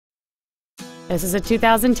This is a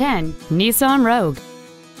 2010 Nissan Rogue.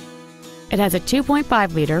 It has a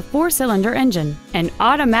 2.5-liter four-cylinder engine, an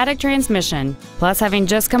automatic transmission. Plus, having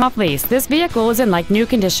just come off lease, this vehicle is in like new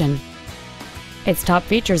condition. Its top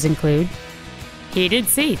features include heated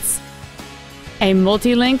seats, a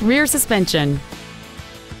multi-link rear suspension,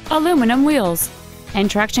 aluminum wheels, and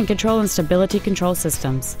traction control and stability control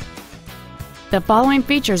systems. The following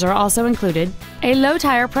features are also included: a low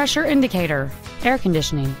tire pressure indicator, air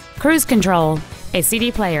conditioning, cruise control, a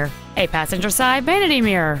CD player, a passenger side vanity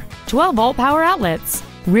mirror, 12-volt power outlets,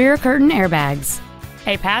 rear curtain airbags,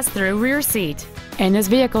 a pass-through rear seat, and this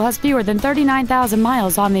vehicle has fewer than 39,000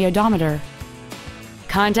 miles on the odometer.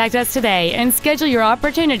 Contact us today and schedule your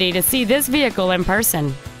opportunity to see this vehicle in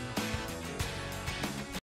person.